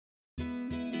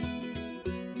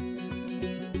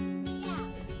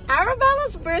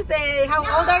Arabella's birthday. How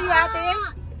old are you, Ate?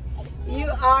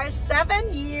 You are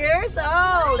 7 years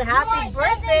old. Happy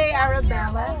birthday,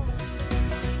 Arabella.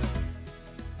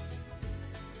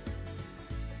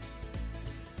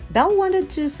 Belle wanted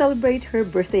to celebrate her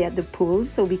birthday at the pool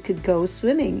so we could go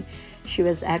swimming. She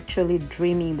was actually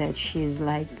dreaming that she's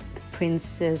like the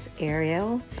Princess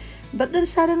Ariel. But then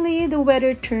suddenly the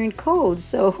weather turned cold,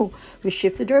 so we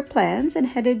shifted our plans and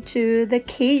headed to the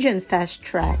Cajun Fast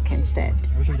Track instead.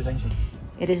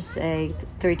 It is a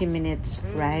 30 minutes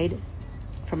ride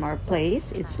from our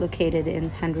place. It's located in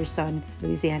Henderson,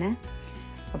 Louisiana.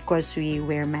 Of course, we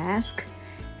wear masks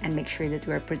and make sure that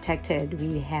we're protected.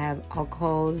 We have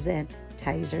alcohols and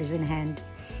tasers in hand.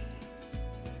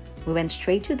 We went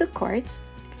straight to the carts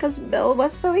because Belle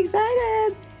was so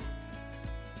excited.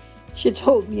 She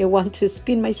told me I want to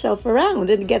spin myself around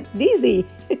and get dizzy.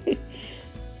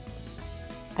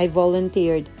 I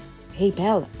volunteered, "Hey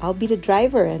Belle, I'll be the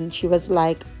driver." And she was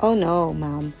like, "Oh no,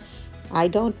 Mom, I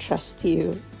don't trust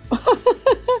you."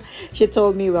 She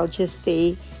told me, "Well, just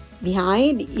stay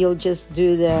behind. You'll just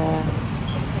do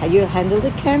you'll handle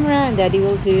the camera and Daddy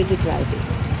will do the driving."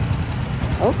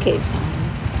 Okay, fine.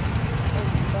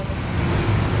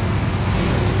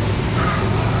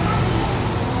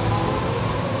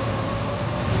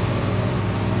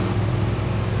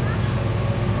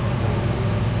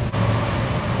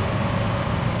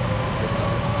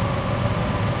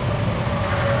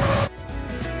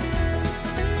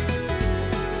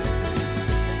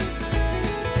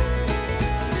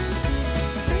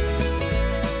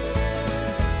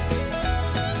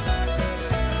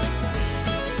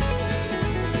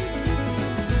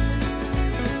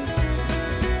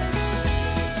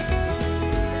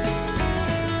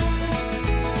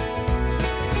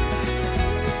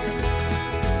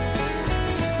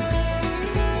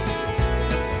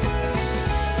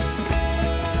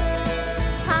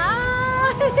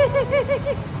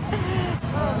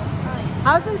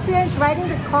 How's the experience riding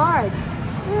the cart?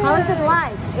 How is it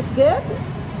like? It's good?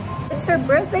 It's her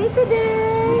birthday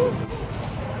today!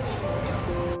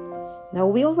 Now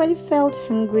we already felt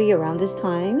hungry around this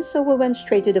time, so we went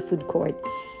straight to the food court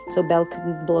so Belle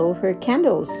couldn't blow her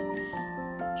candles.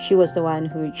 She was the one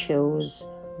who chose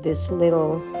this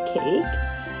little cake.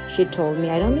 She told me,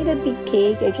 "I don't need a big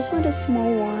cake, I just want a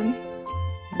small one.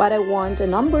 But I want a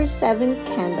number 7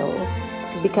 candle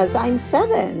because I'm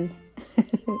 7.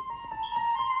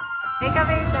 Make a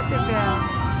wish at the Belle.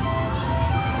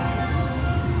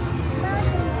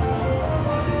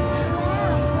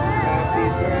 Happy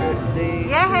birthday.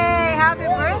 Yay! Happy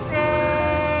birthday!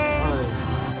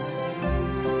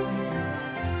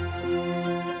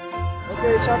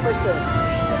 Okay, it's Chopper's turn.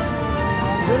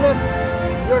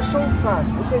 You're so fast.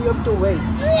 Okay, you have to wait.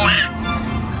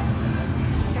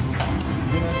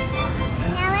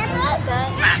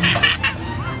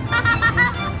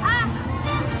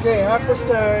 Okay, Harper's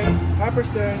turn. Harper's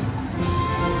turn.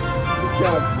 Good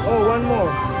job. Oh, one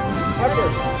more. Harper.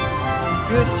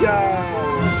 Good job.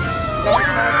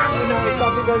 It's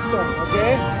Happy Belle's turn,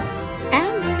 okay?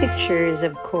 And pictures,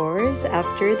 of course,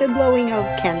 after the blowing of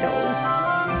candles.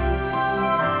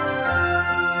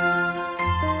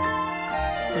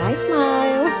 Nice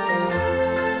smile.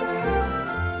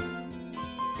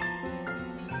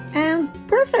 And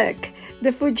perfect.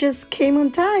 The food just came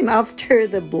on time after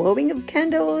the blowing of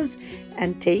candles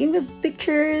and taking of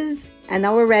pictures, and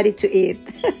now we're ready to eat.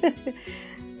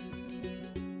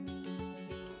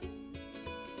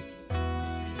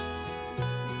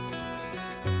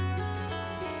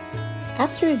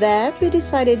 After that, we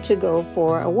decided to go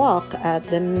for a walk at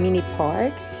the mini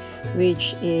park,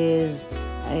 which is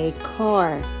a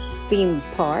car-themed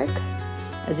park.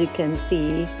 As you can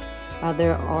see,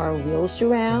 there are wheels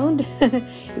around.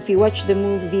 If you watch the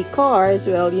movie Cars,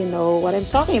 well, you know what I'm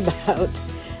talking about.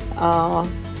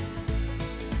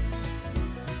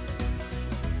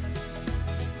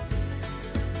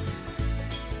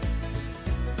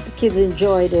 The kids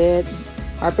enjoyed it.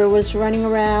 Harper was running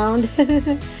around.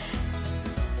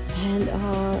 And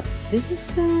this is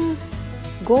a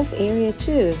golf area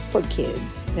too for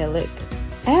kids. Look.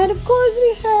 And of course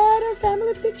we had our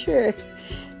family picture.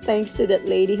 Thanks to that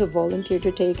lady who volunteered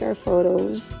to take our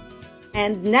photos.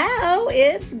 And now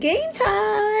it's game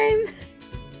time!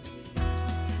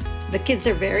 The kids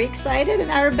are very excited, and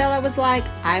Arabella was like,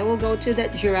 "I will go to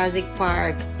that Jurassic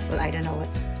Park." Well, I don't know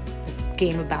what's the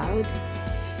game about.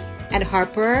 And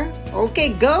Harper, "Okay,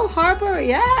 go Harper,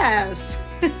 yes!"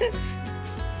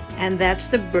 And that's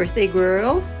the birthday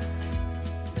girl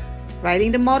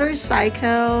riding the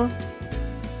motorcycle.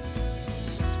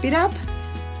 Speed up.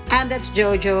 And that's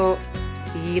Jojo.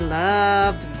 He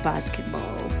loved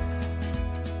basketball.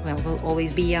 Well, we'll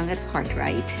always be young at heart,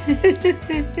 right?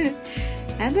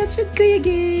 And that's what Kuya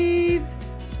gave.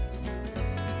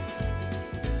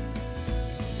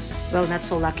 Well, not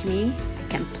so lucky me. I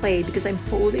can't play because I'm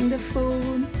holding the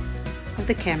phone of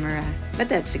the camera, but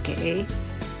that's okay.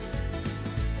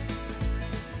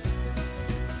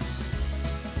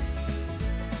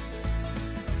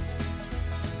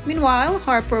 Meanwhile,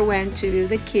 Harper went to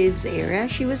the kids area.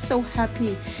 She was so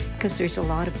happy because there's a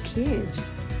lot of kids.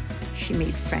 She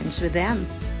made friends with them.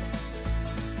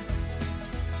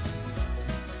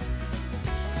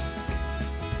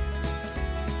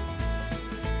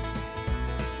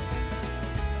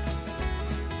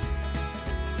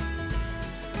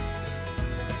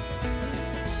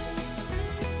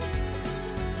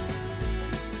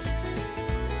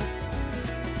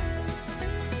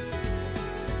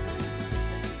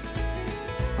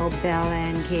 Oh, Belle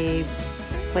and Gabe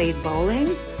played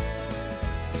bowling.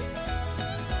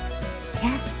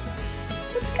 Yeah,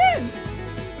 that's good.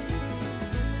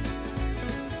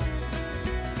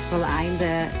 Well, I'm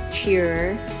the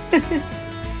cheerer.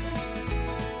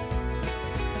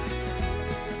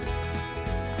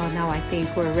 Oh, now I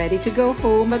think we're ready to go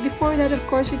home. But before that, of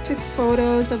course, we took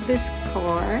photos of this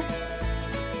car.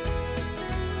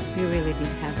 We really did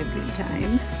have a good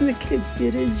time. The kids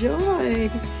did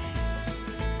enjoy.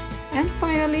 And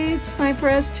finally, it's time for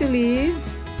us to leave.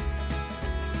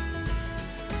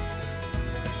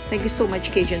 Thank you so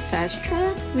much, Cajun Fast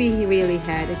Track. We really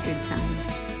had a good time.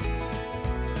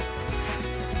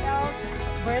 Belle's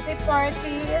birthday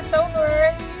party is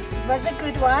over. It was a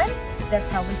good one. That's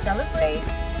how we celebrate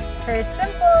her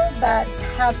simple but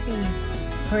happy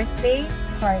birthday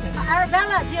party.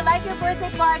 Arabella, do you like your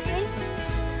birthday party?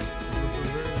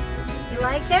 You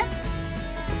like it?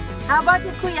 How about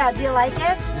you, Kuya? Do you like it?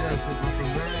 Yes, it was a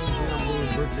very enjoyable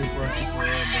birthday party for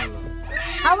Bella.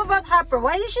 How about Harper?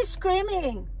 Why is she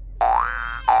screaming?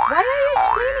 Why are you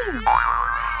screaming?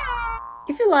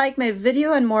 If you like my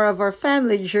video and more of our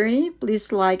family journey,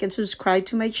 please like and subscribe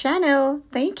to my channel.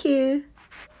 Thank you.